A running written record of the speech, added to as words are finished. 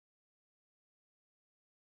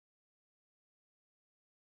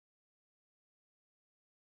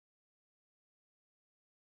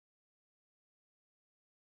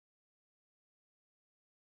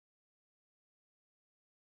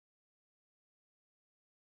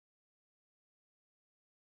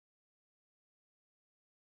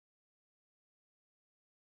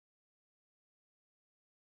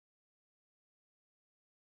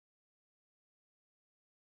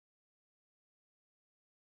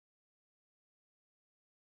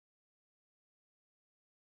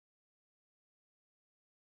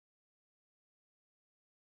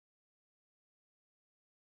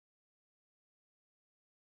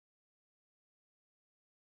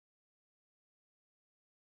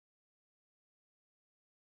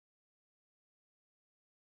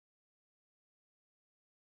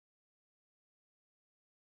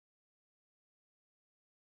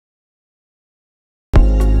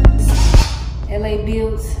LA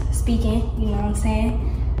Builds speaking, you know what I'm saying?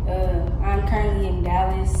 I'm currently in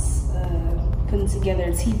Dallas, putting together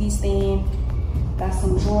a TV stand. Got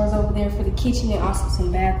some drawers over there for the kitchen and also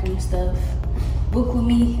some bathroom stuff. Book with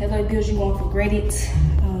me, LA Builds, you want for credit.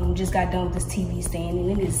 Just got done with this TV stand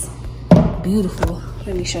and it is beautiful.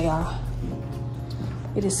 Let me show y'all.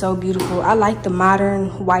 It is so beautiful. I like the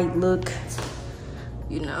modern white look,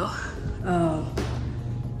 you know.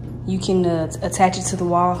 You can attach it to the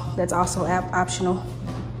wall. That's also optional.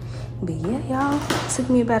 But yeah, y'all, it took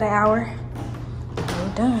me about an hour.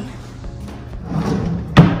 We're done.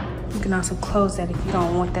 You can also close that if you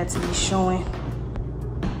don't want that to be showing.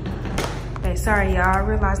 Okay, sorry y'all, I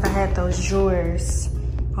realized I had those drawers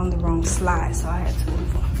on the wrong slide, so I had to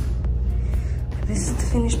move them. But this is the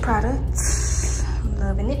finished product. I'm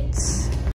loving it.